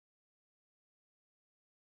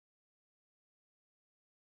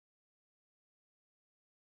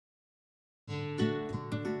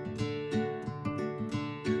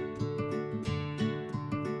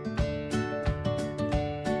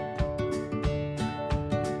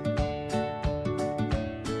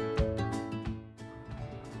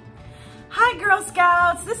Hi Girl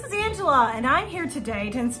Scouts, this is Angela and I'm here today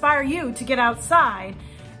to inspire you to get outside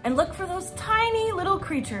and look for those tiny little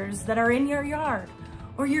creatures that are in your yard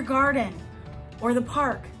or your garden or the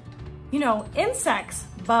park. You know, insects,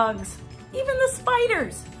 bugs, even the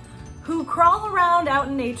spiders who crawl around out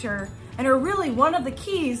in nature and are really one of the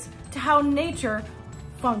keys to how nature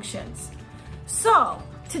functions. So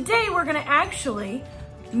today we're gonna actually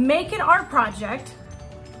make an art project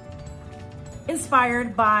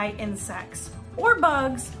inspired by insects or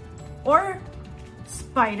bugs or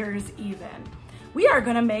spiders even. We are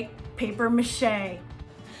gonna make paper mache.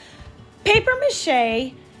 Paper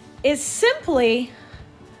mache is simply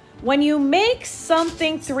when you make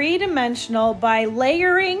something three-dimensional by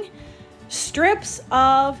layering strips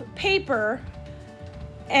of paper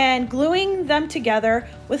and gluing them together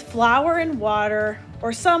with flour and water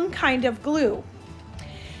or some kind of glue.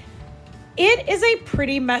 It is a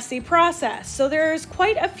pretty messy process, so there's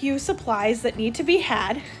quite a few supplies that need to be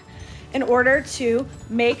had in order to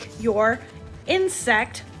make your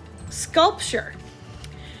insect sculpture.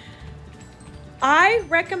 I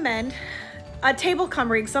recommend a table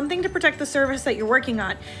covering, something to protect the surface that you're working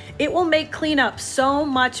on. It will make cleanup so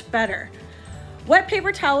much better. Wet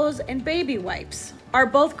paper towels and baby wipes are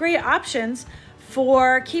both great options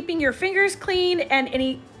for keeping your fingers clean and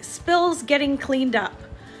any spills getting cleaned up.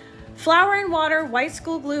 Flour and water, white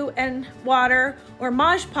school glue and water, or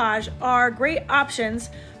Modge Podge are great options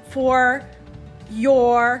for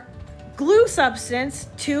your glue substance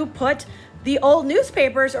to put the old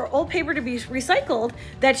newspapers or old paper to be recycled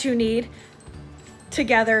that you need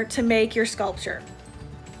together to make your sculpture.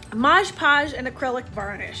 Modge Podge and acrylic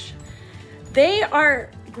varnish. They are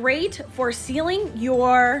great for sealing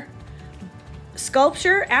your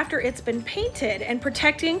sculpture after it's been painted and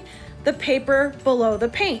protecting the paper below the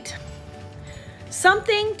paint.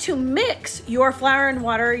 Something to mix your flour and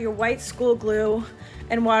water, your white school glue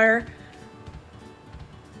and water,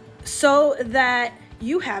 so that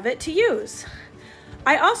you have it to use.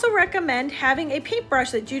 I also recommend having a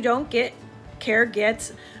paintbrush that you don't get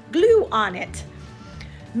gets glue on it.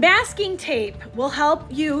 Masking tape will help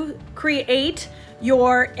you create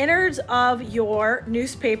your innards of your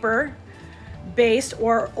newspaper based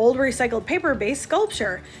or old recycled paper based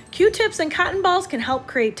sculpture. Q-tips and cotton balls can help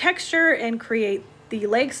create texture and create the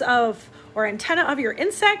legs of or antenna of your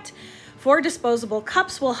insect. 4 disposable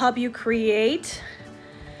cups will help you create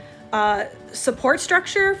support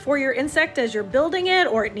structure for your insect as you're building it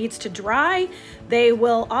or it needs to dry. They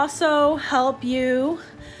will also help you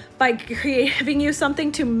by giving you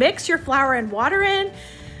something to mix your flour and water in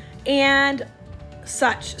and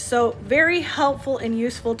such. So very helpful and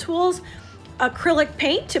useful tools. Acrylic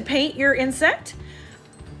paint to paint your insect.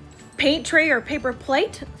 Paint tray or paper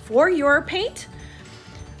plate for your paint.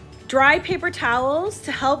 Dry paper towels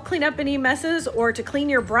to help clean up any messes or to clean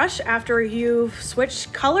your brush after you've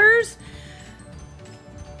switched colors.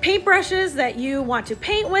 Paintbrushes that you want to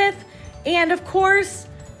paint with. And of course,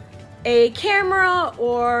 a camera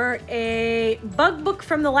or a bug book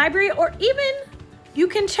from the library, or even you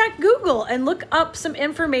can check Google and look up some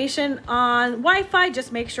information on Wi-Fi.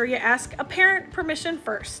 Just make sure you ask a parent permission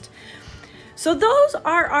first. So those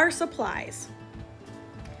are our supplies.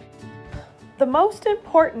 The most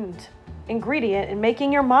important ingredient in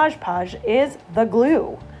making your Modge Podge is the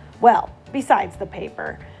glue. Well, besides the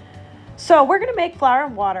paper. So we're gonna make flour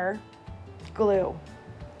and water glue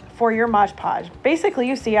for your Modge Podge. Basically,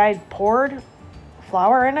 you see I poured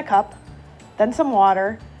flour in a cup, then some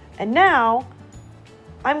water, and now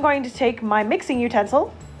I'm going to take my mixing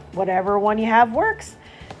utensil, whatever one you have works,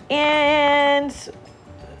 and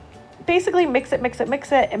basically mix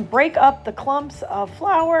it, and break up the clumps of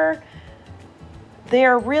flour.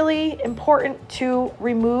 They're really important to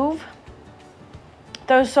remove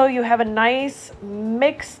those so you have a nice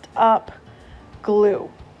mixed up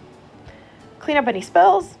glue. Clean up any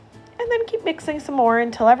spills and then keep mixing some more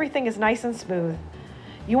until everything is nice and smooth.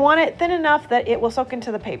 You want it thin enough that it will soak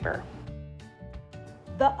into the paper.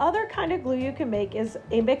 The other kind of glue you can make is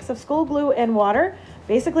a mix of school glue and water.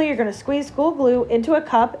 Basically, you're going to squeeze school glue into a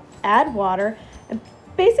cup, add water, and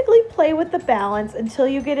basically play with the balance until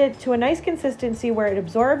you get it to a nice consistency where it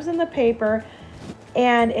absorbs in the paper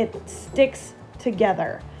and it sticks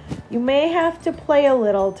together. You may have to play a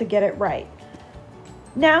little to get it right.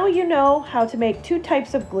 Now you know how to make 2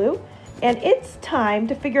 types of glue, and it's time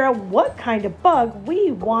to figure out what kind of bug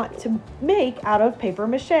we want to make out of paper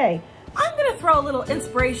mache. I'm gonna throw a little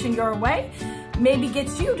inspiration your way, maybe get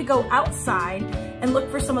you to go outside and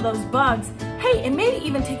look for some of those bugs. Hey, and maybe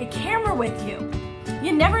even take a camera with you.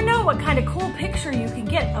 You never know what kind of cool picture you can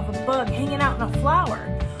get of a bug hanging out in a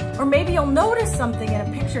flower. Or maybe you'll notice something in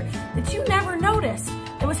a picture that you never noticed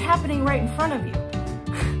that was happening right in front of you.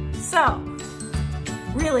 So,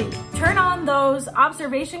 really, turn on those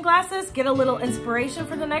observation glasses, get a little inspiration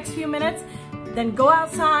for the next few minutes, then go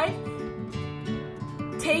outside,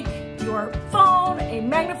 take your phone, a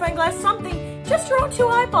magnifying glass, something, just your own 2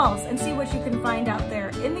 eyeballs, and see what you can find out there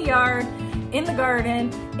in the yard, in the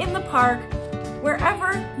garden, in the park,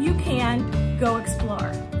 wherever you can, go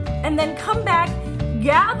explore. And then come back,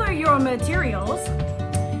 gather your materials,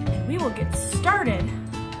 and we will get started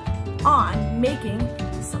on making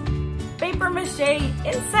some paper mache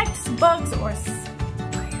insects, bugs, or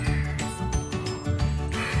spiders.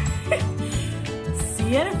 See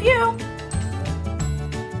you in a few.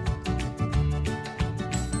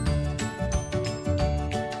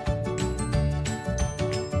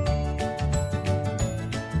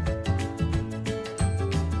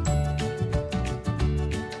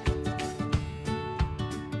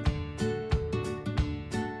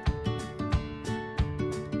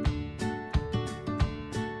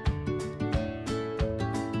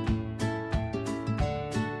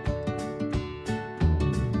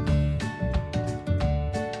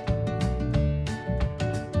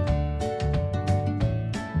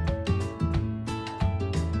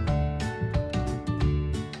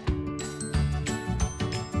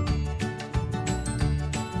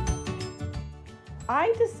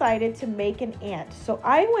 I decided to make an ant. So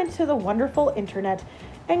I went to the wonderful internet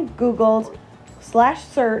and Googled /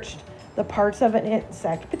 searched the parts of an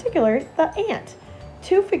insect, particularly the ant,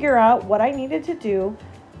 to figure out what I needed to do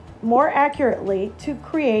more accurately to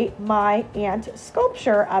create my ant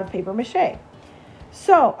sculpture out of paper mache.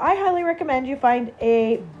 So I highly recommend you find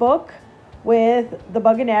a book with the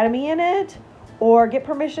bug anatomy in it, or get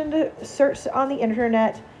permission to search on the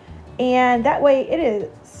internet, and that way it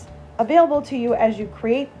is available to you as you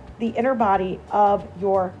create the inner body of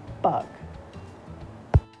your bug.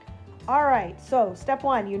 All right, so step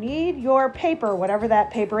 1, you need your paper, whatever that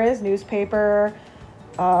paper is, newspaper,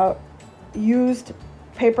 used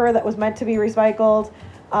paper that was meant to be recycled.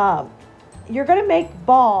 You're gonna make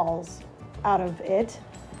balls out of it.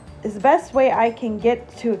 Is the best way I can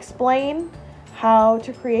get to explain how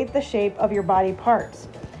to create the shape of your body parts.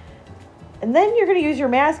 And then you're going to use your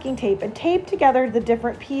masking tape and tape together the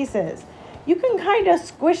different pieces. You can kind of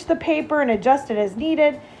squish the paper and adjust it as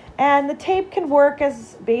needed, and the tape can work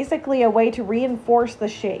as basically a way to reinforce the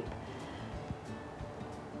shape.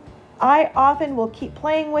 I often will keep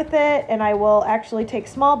playing with it, and I will actually take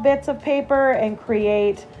small bits of paper and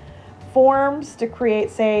create forms to create,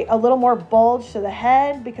 say, a little more bulge to the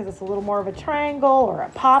head because it's a little more of a triangle, or a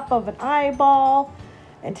pop of an eyeball,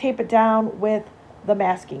 and tape it down with the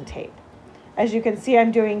masking tape. As you can see,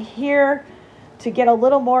 I'm doing here to get a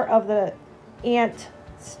little more of the ant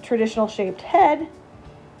traditional shaped head.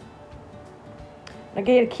 I'm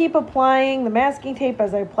going to keep applying the masking tape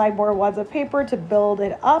as I apply more wads of paper to build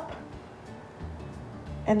it up,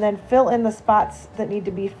 and then fill in the spots that need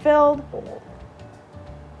to be filled.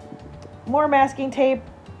 More masking tape.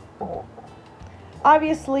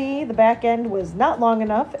 Obviously, the back end was not long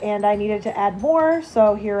enough and I needed to add more,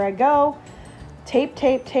 so here I go. Tape,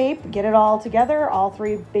 tape, tape, get it all together, all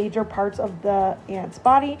 3 major parts of the ant's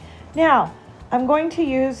body. Now, I'm going to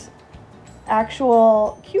use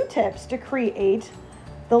actual Q-tips to create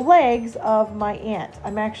the legs of my ant.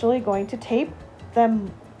 I'm actually going to tape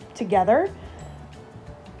them together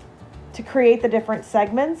to create the different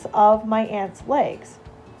segments of my ant's legs.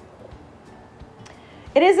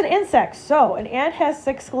 It is an insect, so an ant has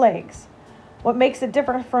 6 legs. What makes it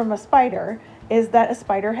different from a spider is that a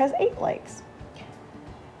spider has 8 legs.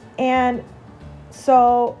 And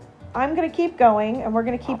so I'm going to keep going, and we're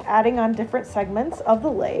going to keep adding on different segments of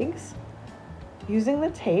the legs using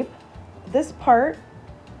the tape. This part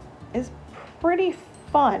is pretty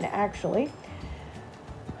fun, actually.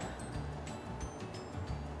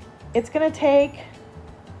 It's going to take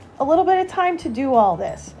a little bit of time to do all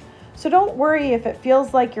this. So don't worry if it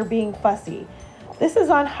feels like you're being fussy. This is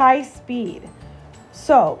on high speed.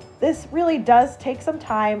 So this really does take some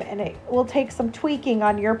time, and it will take some tweaking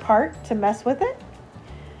on your part to mess with it.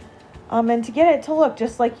 And to get it to look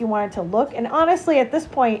just like you want it to look. And honestly, at this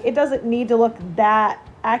point, it doesn't need to look that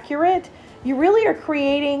accurate. You really are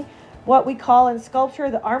creating what we call in sculpture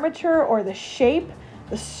the armature, or the shape,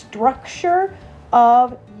 the structure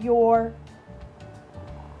of your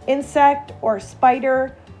insect or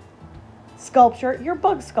spider sculpture, your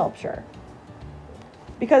bug sculpture.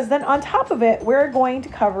 Because then on top of it, we're going to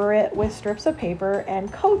cover it with strips of paper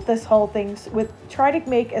and coat this whole thing with, try to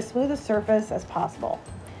make as smooth a surface as possible.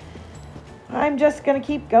 I'm just going to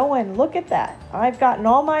keep going. Look at that. I've gotten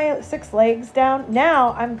all my 6 legs down.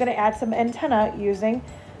 Now I'm going to add some antenna using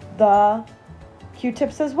the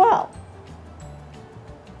Q-tips as well.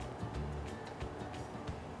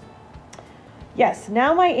 Yes,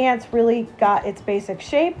 now my ant's really got its basic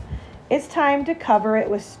shape. It's time to cover it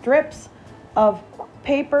with strips of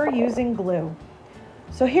paper using glue.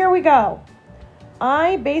 So here we go.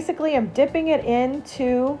 I basically am dipping it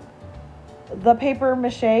into the paper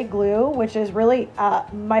mache glue, which is really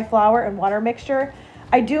my flour and water mixture.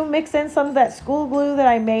 I do mix in some of that school glue that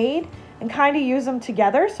I made and kind of use them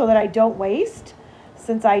together so that I don't waste,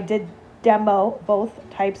 since I did demo both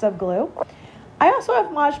types of glue. I also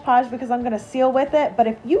have Modge Podge because I'm going to seal with it, but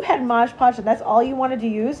if you had Modge Podge and that's all you wanted to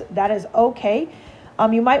use, that is okay.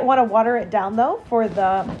 You might want to water it down though for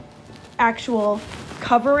the actual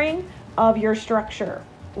covering of your structure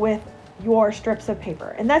with your strips of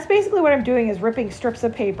paper. And that's basically what I'm doing, is ripping strips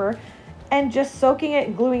of paper and just soaking it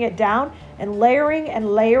and gluing it down and layering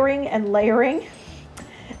and layering and layering.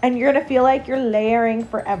 And you're gonna feel like you're layering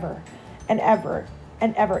forever and ever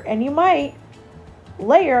and ever. And you might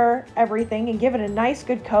layer everything and give it a nice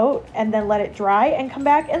good coat and then let it dry and come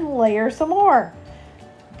back and layer some more.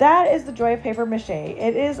 That is the joy of paper mache.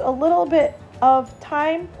 It is a little bit of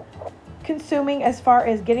time consuming as far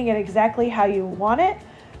as getting it exactly how you want it,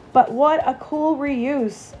 but what a cool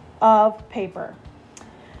reuse of paper.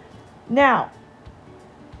 Now,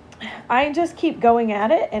 I just keep going at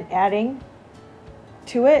it and adding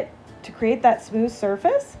to it to create that smooth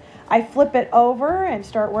surface. I flip it over and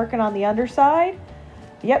start working on the underside.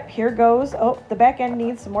 Yep, here goes. Oh, the back end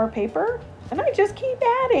needs some more paper. And I just keep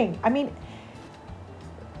adding. I mean,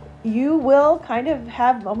 you will kind of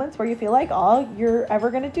have moments where you feel like all you're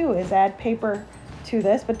ever going to do is add paper to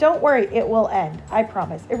this, but don't worry, it will end. I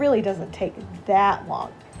promise. It really doesn't take that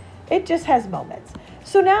long. It just has moments.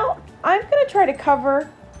 So now I'm going to try to cover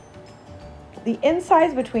the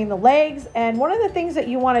insides between the legs, and one of the things that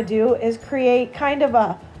you want to do is create kind of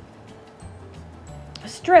a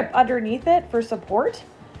strip underneath it for support,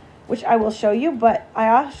 which I will show you, but I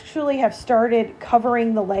actually have started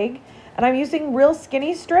covering the leg, and I'm using real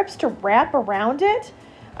skinny strips to wrap around it.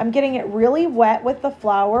 I'm getting it really wet with the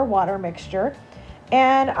flour water mixture,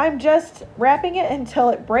 and I'm just wrapping it until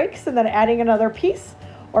it breaks and then adding another piece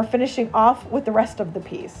or finishing off with the rest of the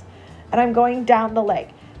piece. And I'm going down the leg.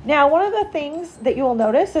 Now, one of the things that you will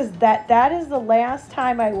notice is that that is the last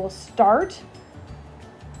time I will start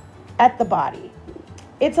at the body.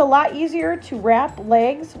 It's a lot easier to wrap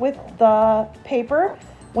legs with the paper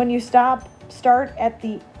when you start at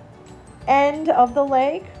the end of the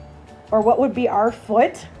leg, or what would be our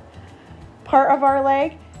foot part of our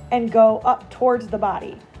leg, and go up towards the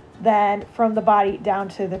body, then from the body down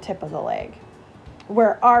to the tip of the leg,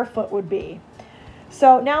 where our foot would be.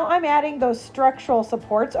 So now I'm adding those structural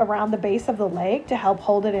supports around the base of the leg to help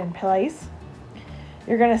hold it in place.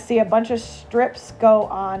 You're gonna see a bunch of strips go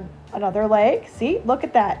on another leg. See, look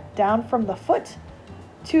at that, down from the foot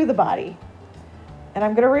to the body. And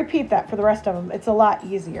I'm gonna repeat that for the rest of them. It's a lot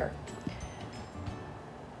easier.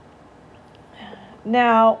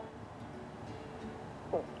 Now,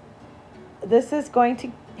 this is going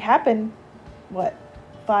to happen, what,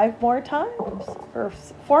 5 more times? Or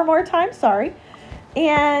 4 more times, sorry.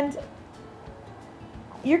 And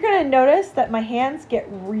you're going to notice that my hands get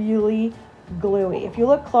really gluey. If you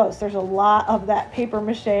look close, there's a lot of that paper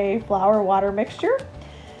mache flour water mixture.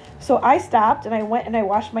 So I stopped and I went and I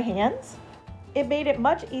washed my hands. It made it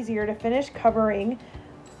much easier to finish covering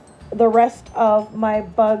the rest of my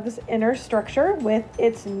bug's inner structure with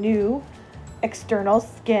its new external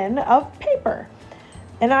skin of paper.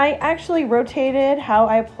 And I actually rotated how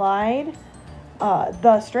I applied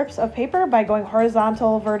the strips of paper by going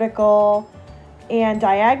horizontal, vertical, and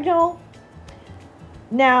diagonal.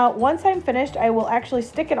 Now, once I'm finished, I will actually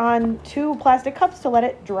stick it on 2 plastic cups to let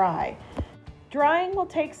it dry. Drying will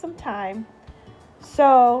take some time.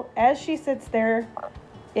 So as she sits there,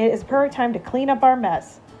 it is perfect time to clean up our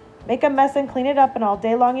mess. Make a mess and clean it up, and all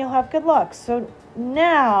day long you'll have good luck. So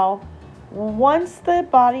now, once the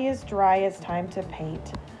body is dry, it's time to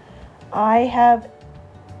paint. I have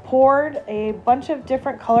poured a bunch of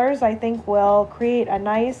different colors I think will create a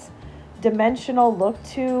nice dimensional look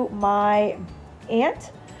to my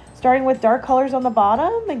ant, starting with dark colors on the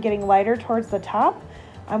bottom and getting lighter towards the top.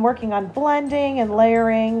 I'm working on blending and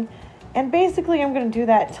layering, and basically I'm going to do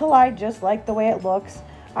that till I just like the way it looks.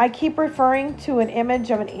 I keep referring to an image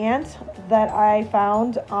of an ant that I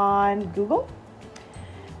found on Google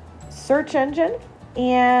search engine,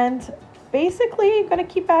 and basically I'm going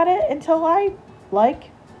to keep at it until I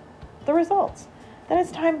like the results. Then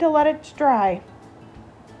it's time to let it dry.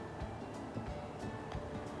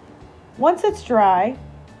 Once it's dry,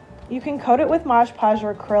 you can coat it with Modge Podge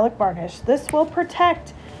or acrylic varnish. This will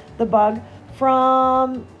protect the bug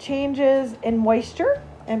from changes in moisture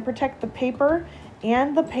and protect the paper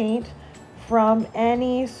and the paint from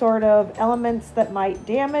any sort of elements that might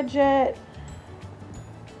damage it.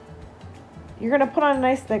 You're gonna put on a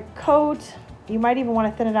nice thick coat. You might even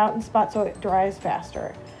want to thin it out in spots so it dries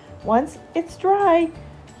faster. Once it's dry,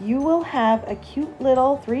 you will have a cute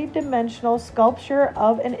little three-dimensional sculpture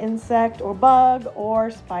of an insect or bug or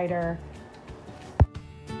spider.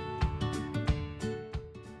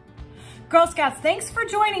 Girl Scouts, thanks for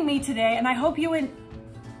joining me today, and I hope you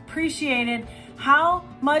appreciated how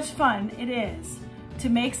much fun it is to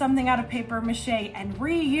make something out of paper mache and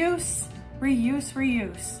reuse, reuse,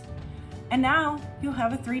 reuse. And now you'll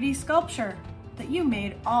have a 3D sculpture that you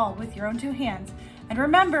made all with your own 2 hands. And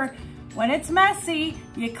remember, when it's messy,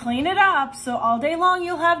 you clean it up, so all day long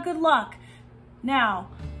you'll have good luck. Now,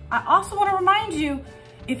 I also want to remind you,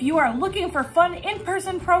 if you are looking for fun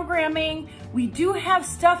in-person programming, we do have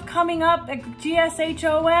stuff coming up at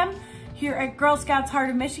gshom here at Girl Scouts Heart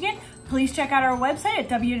of Michigan. Please check out our website at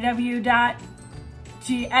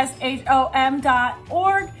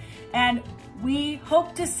www.gshom.org, and we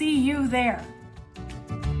hope to see you there.